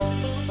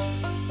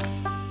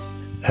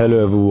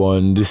Hello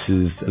everyone, this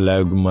is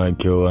Elaigwu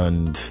Michael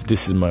and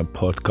this is my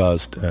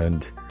podcast,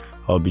 and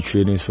I'll be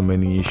trading so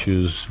many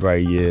issues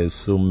right here,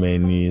 so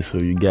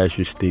you guys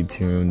should stay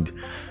tuned.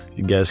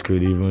 You guys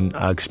could even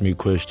ask me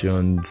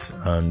questions,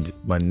 and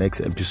my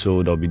next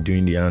episode I'll be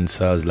doing the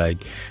answers.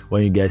 Like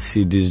when you guys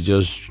see this,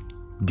 just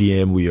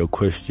DM with your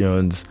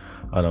questions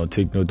and I'll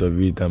take note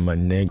of it, and my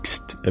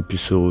next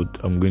episode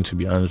I'm going to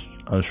be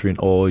answering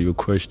all your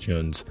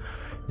questions.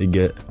 You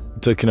get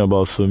talking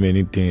about so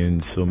many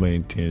things.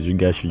 You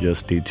guys should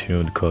just stay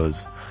tuned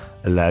because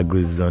Elaigwu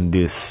is on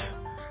this.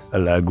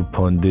 Elaigwu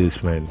upon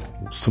this, man.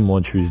 So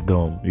much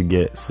wisdom. You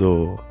get,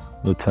 so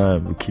no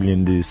time. We're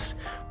killing this.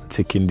 We're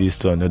taking this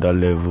to another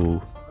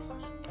level.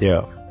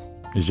 Yeah.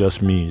 It's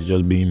just me. It's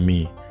just being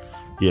me.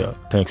 Yeah.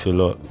 Thanks a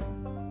lot.